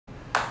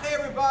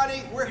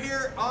everybody, we're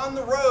here on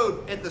the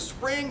road at the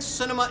Spring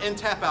Cinema in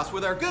Taphouse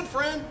with our good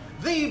friend,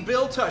 the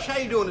Bill Tush. How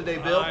you doing today,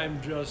 Bill?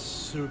 I'm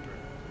just super.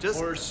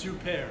 Or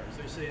super, as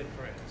they say in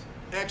France.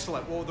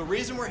 Excellent. Well, the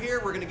reason we're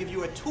here, we're going to give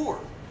you a tour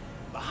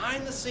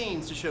behind the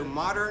scenes to show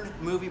modern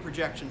movie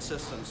projection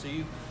systems, so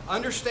you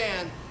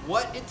understand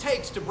what it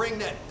takes to bring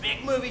that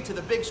big movie to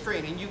the big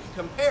screen, and you can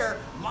compare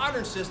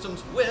modern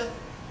systems with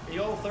the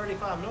old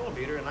 35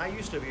 millimeter, and I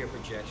used to be a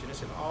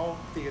projectionist, and all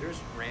theaters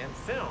ran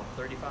film,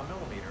 35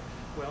 millimeter.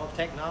 Well,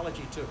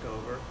 technology took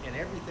over, and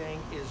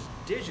everything is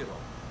digital.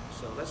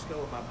 So let's go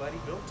with my buddy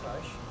Bill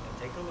Tush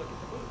and take a look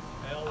at the booth.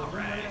 Well, when you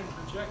ran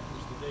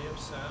projectors, did they have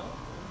sound?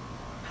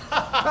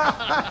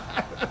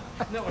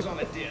 That was on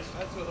a disc.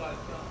 That's what I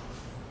thought.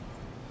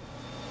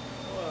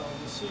 Well,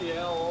 you see,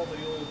 Al, all the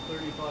old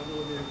 35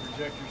 millimeter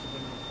projectors have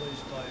been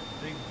replaced by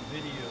big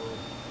video.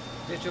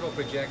 Digital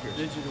projectors.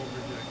 Digital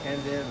projectors.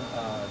 And then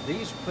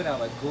these put out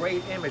a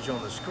great image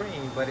on the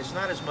screen, but it's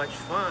not as much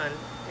fun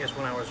as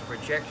when I was a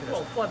projectionist.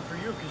 Well, fun for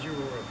you because you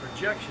were a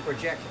projectionist.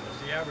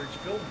 Projectionist. The average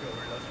film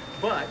goer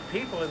doesn't. But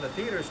people in the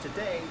theaters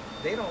today,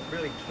 they don't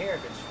really care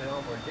if it's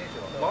film or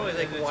digital, as long as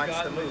they can watch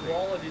the movie. The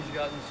quality's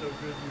gotten so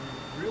good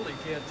you really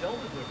can't tell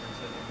the difference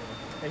anymore.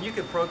 And you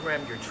can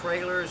program your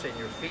trailers and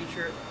your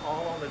feature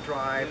all on the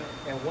drive,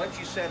 and once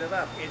you set it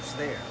up, it's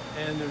there.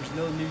 And there's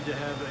no need to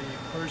have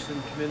a person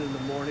come in the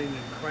morning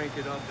and crank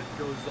it up. It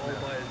goes all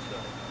by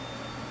itself.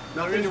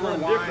 nothing to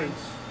rewind.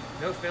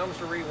 No films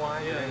to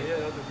rewind. Yeah,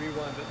 the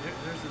rewind. But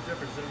there's the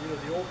difference. You know,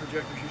 the old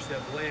projectors used to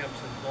have lamps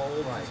and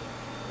bulbs. Right.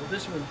 Well,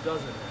 this one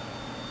doesn't have.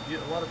 A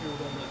lot of people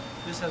don't know.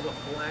 This has a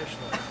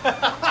flashlight.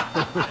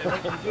 And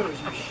what you do is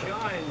you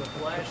shine the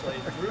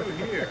flashlight through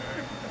here,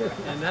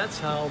 and that's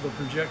how the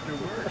projector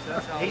works.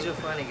 That's how. He's a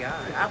funny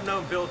guy. I've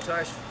known Bill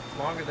Tush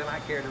longer than I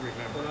care to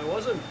remember. When I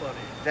wasn't funny.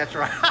 That's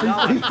right.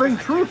 He's been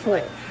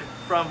truthful.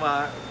 From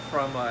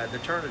the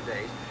Turner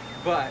days.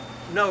 But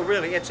no,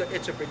 really, it's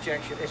a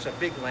projection. It's a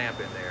big lamp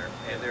in there,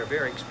 and they're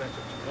very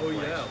expensive to replace.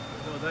 Oh yeah,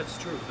 no, that's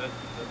true. The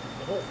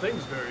whole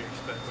thing's very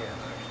expensive. Yeah.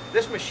 Actually.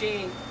 This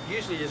machine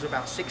usually is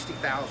about $60,000.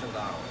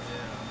 Yeah.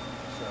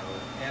 So,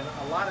 and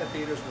a lot of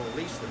theaters will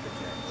lease the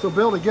projector. So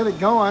Bill, to get it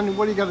going,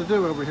 what do you got to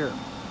do over here?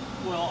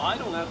 Well, I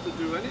don't have to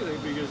do anything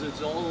because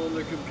it's all on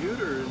the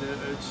computer, and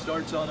it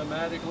starts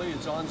automatically.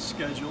 It's on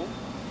schedule,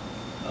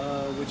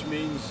 which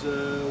means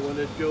when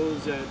it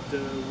goes at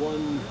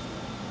 1:20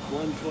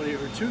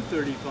 or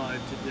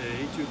 2:35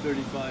 today,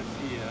 2:35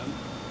 p.m.,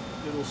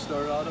 it'll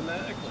start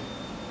automatically.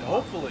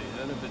 Hopefully,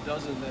 and if it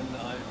doesn't, then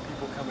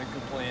people come and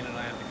complain, and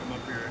I have to come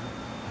up here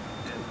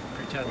and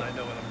pretend I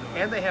know what I'm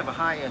doing. And they have a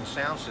high-end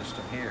sound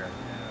system here.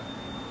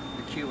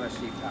 Yeah. The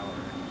QSC power.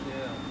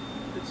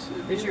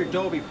 Yeah. These are your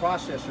Dolby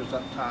processors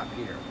up top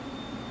here.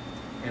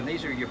 And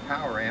these are your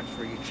power amps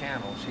for your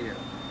channels here.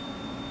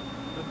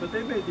 But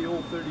they made the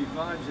old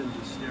 35s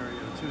into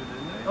stereo too,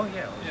 didn't they? Oh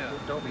yeah,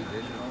 Dolby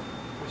Digital.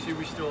 We see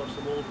we still have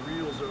some old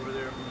reels over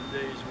there from the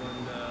days when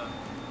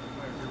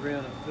we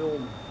ran a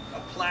film.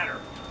 A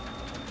platter.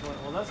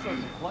 Well, that's not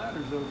the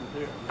platters over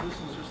there. This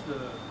is just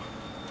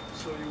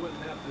so you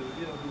wouldn't have to,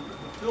 you know,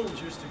 the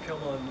films used to come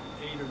on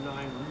 8 or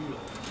 9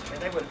 reels. And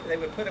they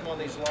would put them on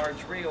these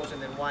large reels and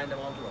then wind them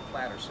onto a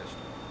platter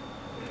system.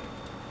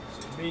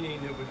 Yeah. So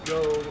meaning it would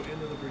go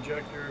into the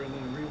projector and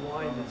then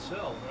rewind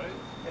itself, right?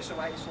 It's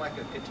like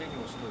a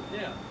continuous loop.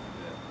 Yeah.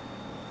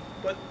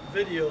 But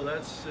video,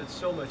 it's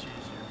so much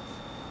easier.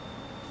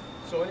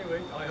 So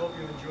anyway, I hope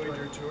you enjoyed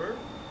your tour.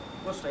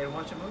 We'll stay and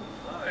watch a movie.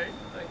 All right.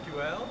 Thank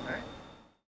you, Al. All right.